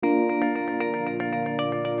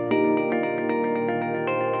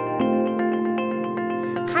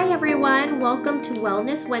Hi everyone, welcome to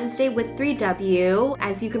Wellness Wednesday with 3W.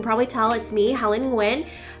 As you can probably tell, it's me, Helen Nguyen,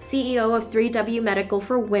 CEO of 3W Medical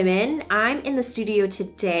for Women. I'm in the studio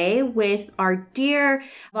today with our dear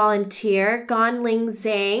volunteer, Ganling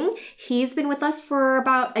Zhang. He's been with us for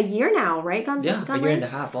about a year now, right, Ganling? Yeah, a year and a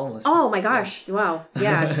half almost. Oh my gosh, wow.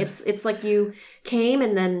 Yeah, it's like you came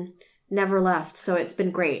and then never left, so it's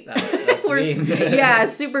been great. That's me. Yeah,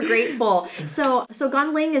 super grateful. So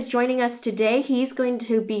Ganling is joining us today. He's going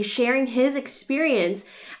to be sharing his experience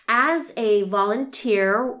as a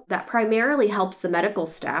volunteer that primarily helps the medical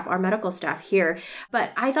staff, our medical staff here.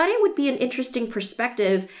 But I thought it would be an interesting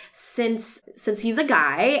perspective since he's a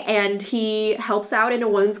guy and he helps out in a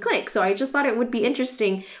women's clinic. So I just thought it would be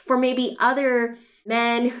interesting for maybe other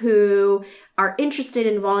men who are interested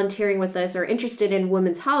in volunteering with us or interested in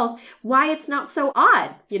women's health, why it's not so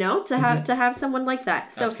odd, to have someone like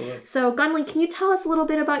that. So, Absolutely. So Ganling, can you tell us a little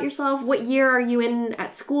bit about yourself? What year are you in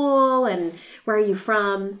at school and where are you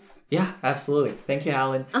from? Yeah, absolutely. Thank you,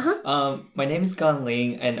 Helen. My name is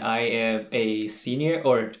Ganling and I am a senior,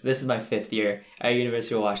 or this is my 5th year at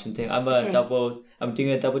University of Washington. I'm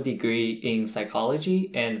doing a double degree in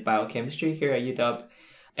psychology and biochemistry here at UW.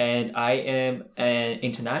 And I am an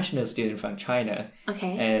international student from China.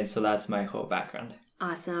 Okay. And so that's my whole background.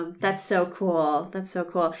 Awesome. That's so cool.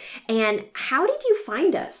 And how did you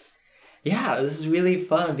find us? Yeah, this is really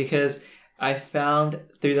fun because I found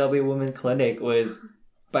 3W Women Clinic was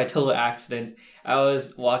by total accident. I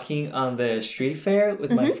was walking on the street fair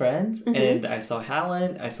with my friends and I saw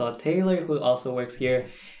Helen, I saw Taylor, who also works here,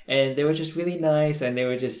 and they were just really nice and they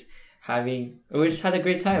were just we just had a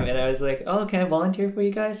great time, and I was like, oh, can I volunteer for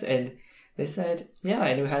you guys? And they said, yeah,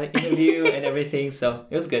 I knew how to interview and everything, so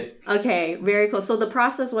it was good. Okay, very cool. So the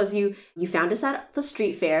process was you found us at the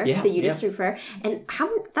street fair, the UW Street Fair, and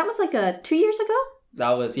that was like 2 years ago?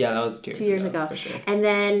 That was 2 years ago. For sure. And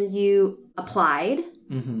then you applied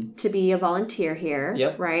to be a volunteer here,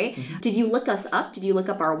 Yep. right? Did you look us up? Did you look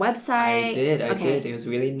up our website? I did. It was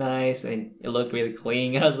really nice and it looked really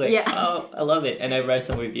clean. I was like, oh, I love it. And I read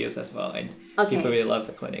some reviews as well, and people really love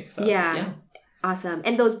the clinic. So Awesome.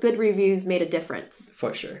 And those good reviews made a difference.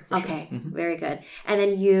 For sure. Okay, very good. And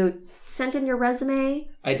then you sent in your resume?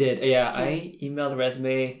 I did. Yeah, okay. I emailed a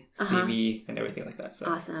resume, CV, and everything like that. So.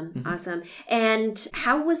 Awesome. And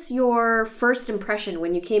how was your first impression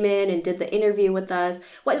when you came in and did the interview with us?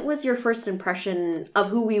 What was your first impression of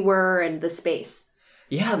who we were and the space?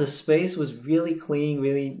 Yeah, the space was really clean,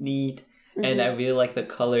 really neat, and I really liked the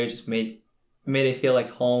color. Just made it feel like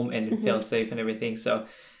home and it felt safe and everything. So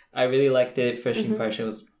I really liked it. First impression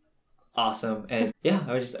was awesome. And yeah,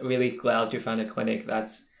 I was just really glad to find a clinic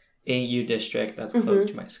that's in U District, that's close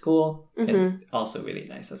to my school, and also really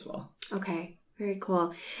nice as well. Okay, very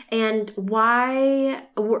cool. And why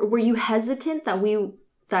were you hesitant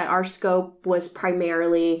that our scope was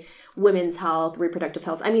primarily women's health, reproductive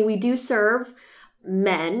health? I mean, we do serve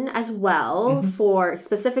men as well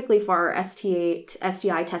specifically for our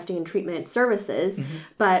STI testing and treatment services,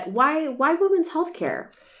 but why women's healthcare?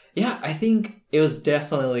 Yeah, I think it was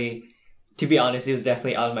definitely, to be honest,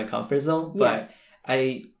 out of my comfort zone. But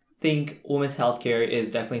I think women's healthcare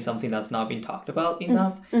is definitely something that's not being talked about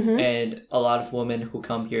enough. And a lot of women who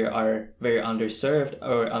come here are very underserved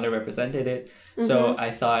or underrepresented. So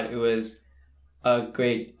I thought it was a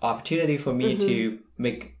great opportunity for me to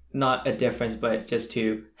make not a difference, but just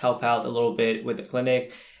to help out a little bit with the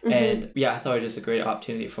clinic. And I thought it was just a great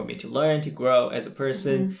opportunity for me to learn, to grow as a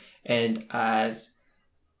person, and as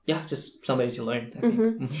just somebody to learn, I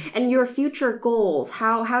think. And your future goals,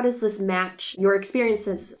 how does this match your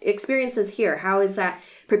experiences here? How is that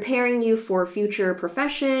preparing you for future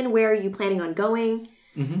profession? Where are you planning on going?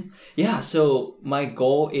 Yeah, so my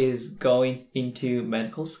goal is going into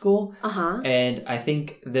medical school. And I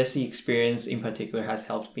think this experience in particular has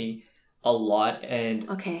helped me a lot and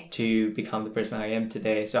to become the person I am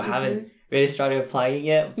today. So I haven't really started applying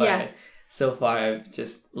yet, but so far I've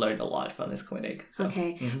just learned a lot from this clinic. So.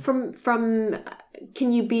 Okay. From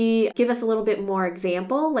can you give us a little bit more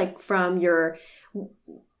example, like from your,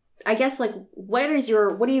 I guess, like what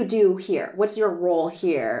do you do here? What's your role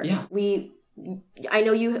here? Yeah. I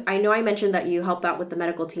know I mentioned that you help out with the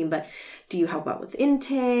medical team, but do you help out with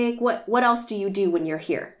intake? What else do you do when you're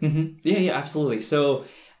here? Yeah, absolutely. So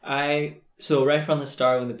right from the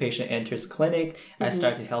start, when the patient enters clinic, I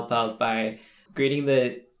start to help out by greeting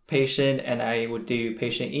the patient, and I would do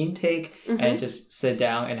patient intake and just sit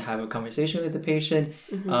down and have a conversation with the patient,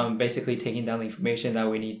 basically taking down the information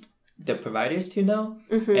that we need the providers to know.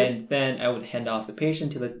 And then I would hand off the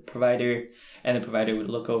patient to the provider, and the provider would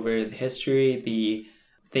look over the history, the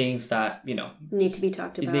things that, need to be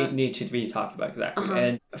talked about. Need to be talked about, exactly.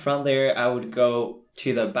 And from there, I would go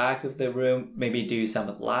to the back of the room, maybe do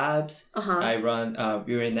some labs. I run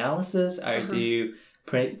urine analysis. I do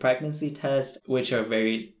pregnancy tests, which are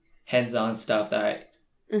very hands-on stuff that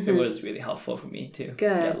it was really helpful for me to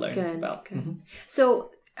learn about.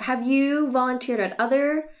 So have you volunteered at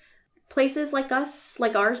other places like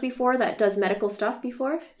ours before that does medical stuff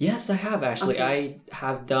before? Yes, I have actually. I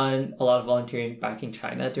have done a lot of volunteering back in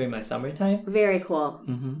China during my summertime. Very cool.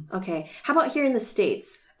 Okay. How about here in the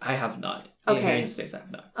States? I have not. Okay. Here in the States, I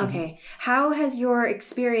have not. Okay. How has your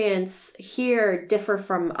experience here differ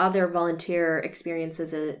from other volunteer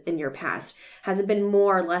experiences in your past? Has it been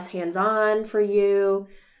more or less hands-on for you?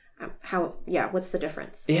 What's the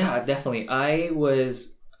difference? Yeah, definitely. I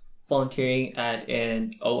was volunteering at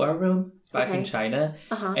an OR room back in China,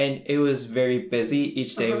 and it was very busy.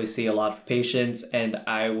 Each day we see a lot of patients, and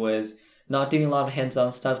I was not doing a lot of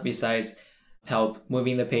hands-on stuff besides help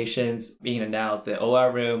moving the patients in and out the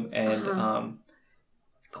OR room and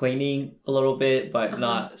cleaning a little bit, but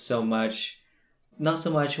not so much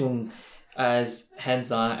as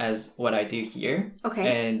hands-on as what I do here.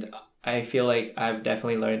 And I feel like I've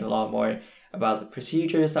definitely learned a lot more about the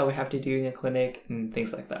procedures that we have to do in a clinic and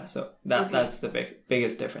things like that. So that's the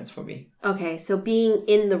biggest difference for me. Okay, so being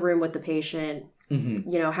in the room with the patient,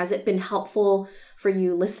 has it been helpful for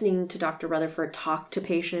you listening to Dr. Rutherford talk to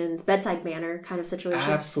patients, bedside manner kind of situation?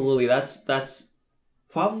 Absolutely. That's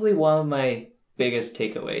probably one of my biggest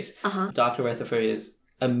takeaways. Dr. Rutherford is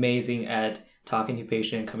amazing at talking to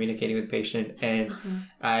patient, communicating with patient, and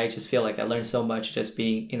I just feel like I learned so much just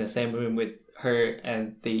being in the same room with her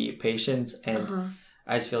and the patients, and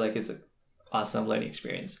I just feel like it's an awesome learning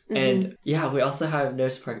experience. And we also have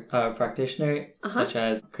nurse practitioner such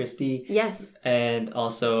as Christy, and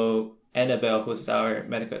also Annabelle, who's our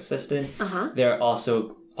medical assistant. They're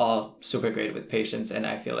also all super great with patients, and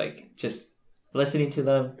I feel like just listening to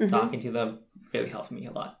them, talking to them really helped me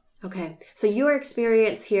a lot. Okay. So your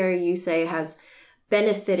experience here, you say, has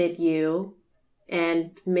benefited you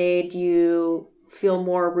and made you feel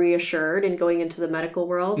more reassured in going into the medical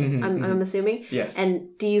world, I'm assuming? Yes.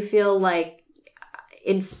 And do you feel like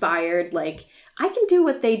inspired, like, I can do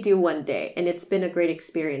what they do one day? And it's been a great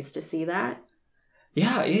experience to see that?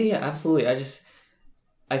 Yeah, absolutely.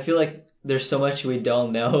 I feel like there's so much we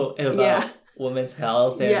don't know about women's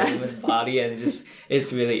health and women's body, and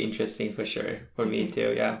it's really interesting for sure for me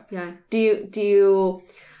too. Did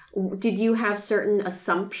you have certain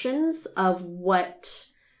assumptions of what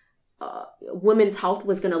women's health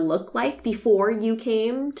was going to look like before you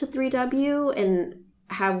came to 3W, and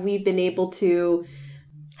have we been able to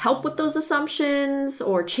help with those assumptions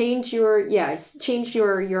or change your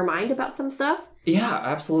mind about some stuff? Yeah,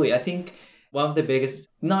 absolutely. I think one of the biggest,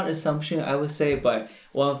 not assumption I would say, but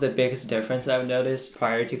one of the biggest difference I've noticed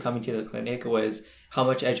prior to coming to the clinic was how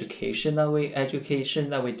much education that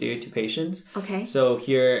we do to patients. Okay. So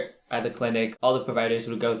here at the clinic, all the providers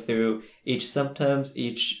would go through each symptoms,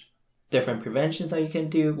 each different preventions that you can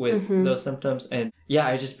do with those symptoms. And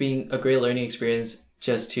it's just been a great learning experience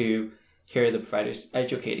just to hear the providers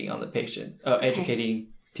educating on the patient, educating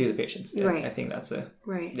to the patients. Right. I think that's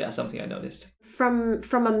something I noticed. From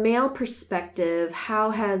a male perspective,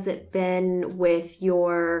 how has it been with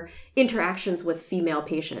your interactions with female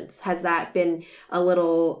patients? Has that been a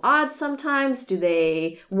little odd sometimes? Do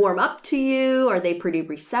they warm up to you? Are they pretty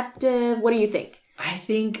receptive? What do you think? I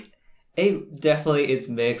think it definitely is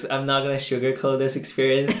mixed. I'm not going to sugarcoat this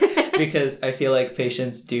experience because I feel like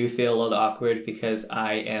patients do feel a little awkward because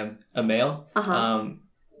I am a male.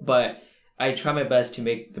 But I try my best to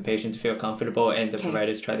make the patients feel comfortable, and the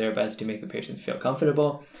providers try their best to make the patients feel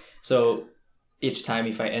comfortable. So each time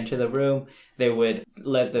if I enter the room, they would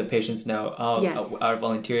let the patients know, our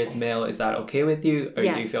volunteer is male. Is that okay with you? Or do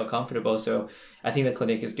you feel comfortable? So I think the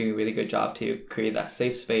clinic is doing a really good job to create that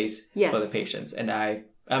safe space for the patients. And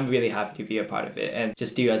I'm really happy to be a part of it and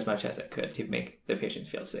just do as much as I could to make the patients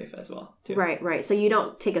feel safe as well, too. Right. So you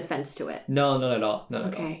don't take offense to it? No, not at all. Not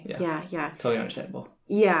okay. At all. Yeah. Totally understandable.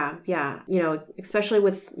 Yeah. Especially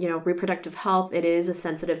with, reproductive health, it is a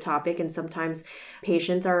sensitive topic, and sometimes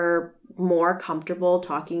patients are more comfortable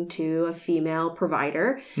talking to a female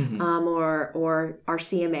provider, or our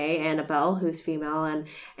CMA, Annabelle, who's female. And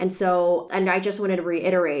I just wanted to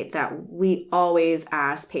reiterate that we always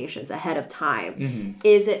ask patients ahead of time,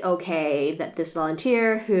 is it okay that this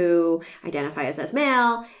volunteer who identifies as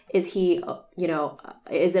male, is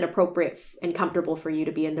is it appropriate and comfortable for you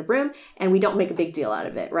to be in the room? And we don't make a big deal out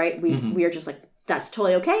of it, right? We are just like, that's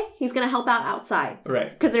totally okay. He's going to help out outside.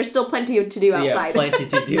 Right. Because there's still plenty to do outside. Yeah, plenty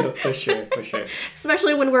to do, for sure.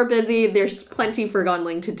 Especially when we're busy, there's plenty for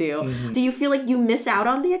Ganling to do. Mm-hmm. Do you feel like you miss out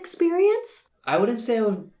on the experience? I wouldn't say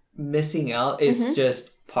I'm missing out. It's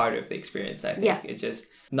just part of the experience, I think. Yeah. It's just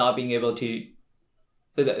not being able to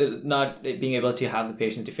have the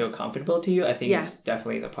patient to feel comfortable to you. I think it's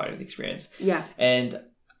definitely the part of the experience. Yeah. And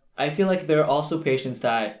I feel like there are also patients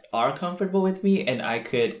that are comfortable with me, and I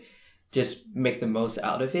could just make the most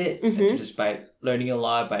out of it just by learning a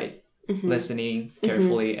lot, by listening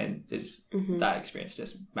carefully, and just that experience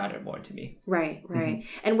just mattered more to me. Right.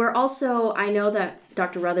 And we're also, I know that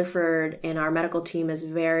Dr. Rutherford and our medical team is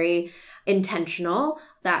very intentional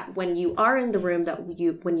that when you are in the room,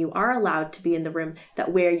 when you are allowed to be in the room,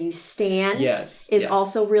 that where you stand is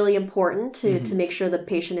also really important to make sure the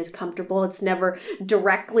patient is comfortable. It's never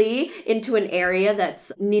directly into an area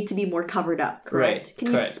that's need to be more covered up, correct? Right,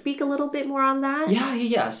 Can you speak a little bit more on that?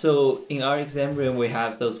 Yeah. So in our exam room, we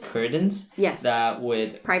have those curtains. Yes. That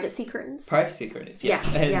would... Privacy curtains, yes.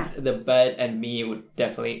 Yeah, and the bed and me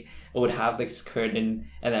would have this curtain,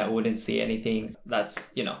 and I wouldn't see anything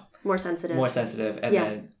that's, more sensitive, and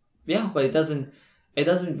then but it doesn't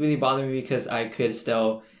really bother me because I could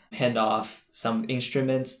still hand off some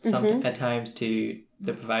instruments at times to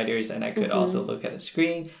the providers, and I could also look at the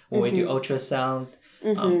screen when we do ultrasound.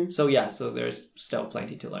 So there's still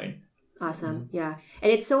plenty to learn. Awesome. Yeah.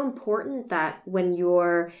 And it's so important that when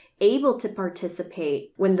you're able to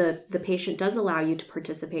participate, when the patient does allow you to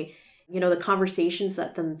participate, the conversations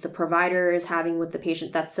that the provider is having with the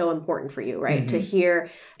patient, that's so important for you, right? To hear,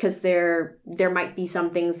 because there might be some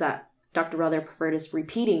things that Dr. Rutherford is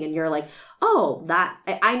repeating, and you're like, oh, that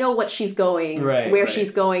I know what she's going, where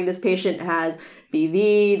she's going. This patient has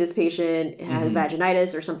BV, this patient has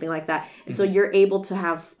vaginitis or something like that. And so you're able to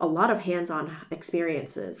have a lot of hands-on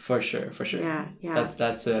experiences. For sure. Yeah.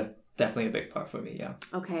 That's definitely a big part for me, yeah.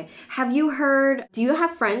 Okay. Do you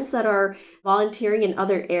have friends that are volunteering in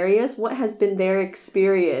other areas? What has been their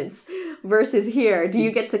experience versus here? Do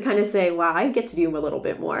you get to kind of say, wow, I get to do a little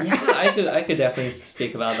bit more? Yeah, I could definitely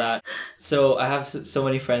speak about that. So I have so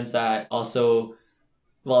many friends that also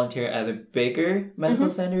volunteer at the bigger medical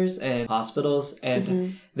centers and hospitals,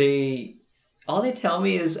 and all they tell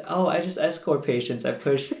me is, oh, I just escort patients. I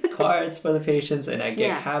push cards for the patients, and I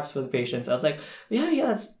get cabs for the patients. I was like, yeah,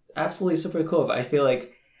 that's absolutely super cool, but I feel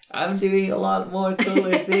like I'm doing a lot more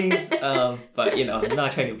cooler things, but I'm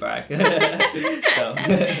not trying to brag. So.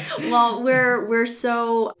 Well, we're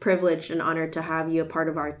so privileged and honored to have you a part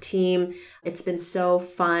of our team. It's been so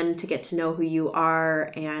fun to get to know who you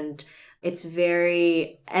are, and it's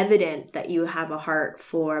very evident that you have a heart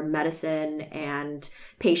for medicine and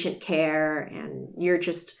patient care, and you're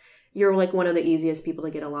like one of the easiest people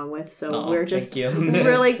to get along with. So we're just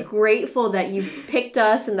really grateful that you've picked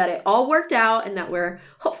us and that it all worked out, and that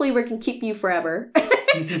hopefully we can keep you forever.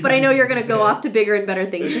 But I know you're going to go off to bigger and better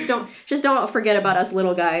things. Just don't forget about us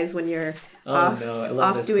little guys when you're off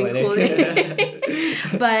doing cool things.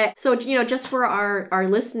 But so, just for our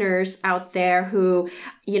listeners out there who,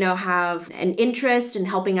 have an interest in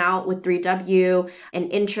helping out with 3W, an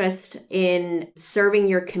interest in serving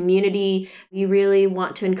your community, we really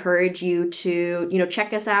want to encourage you to,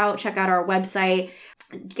 check us out, check out our website,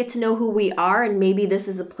 get to know who we are, and maybe this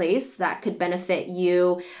is a place that could benefit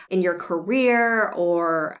you in your career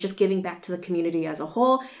or just giving back to the community as a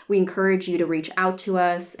whole. We encourage you to reach out to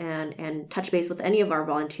us and touch base with any of our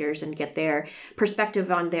volunteers and get their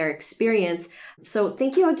perspective on their experience. So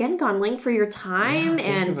thank you again, Ganling, for your time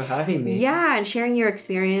thank you for having me. Yeah, and sharing your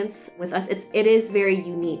experience with us. It is very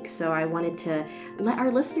unique, so I wanted to let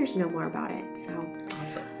our listeners know more about it. So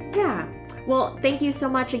awesome. Yeah. Well, thank you so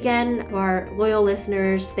much again to our loyal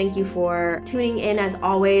listeners. Thank you for tuning in as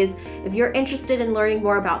always. If you're interested in learning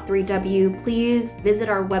more about 3W, please visit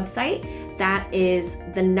our website. That is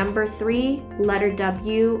the number 3, letter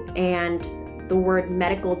W, and the word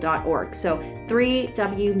medical.org. So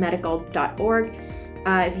 3wmedical.org.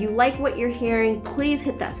 If you like what you're hearing, please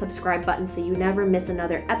hit that subscribe button so you never miss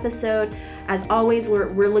another episode. As always,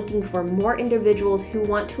 we're looking for more individuals who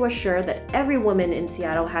want to assure that every woman in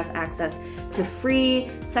Seattle has access to free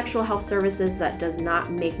sexual health services that does not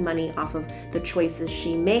make money off of the choices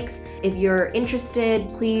she makes. If you're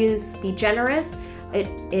interested, please be generous.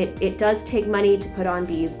 It does take money to put on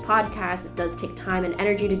these podcasts. It does take time and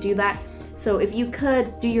energy to do that. So if you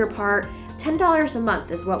could do your part, $10 a month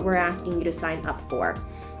is what we're asking you to sign up for.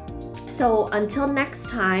 So until next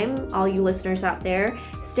time, all you listeners out there,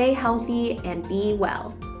 stay healthy and be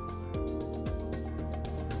well.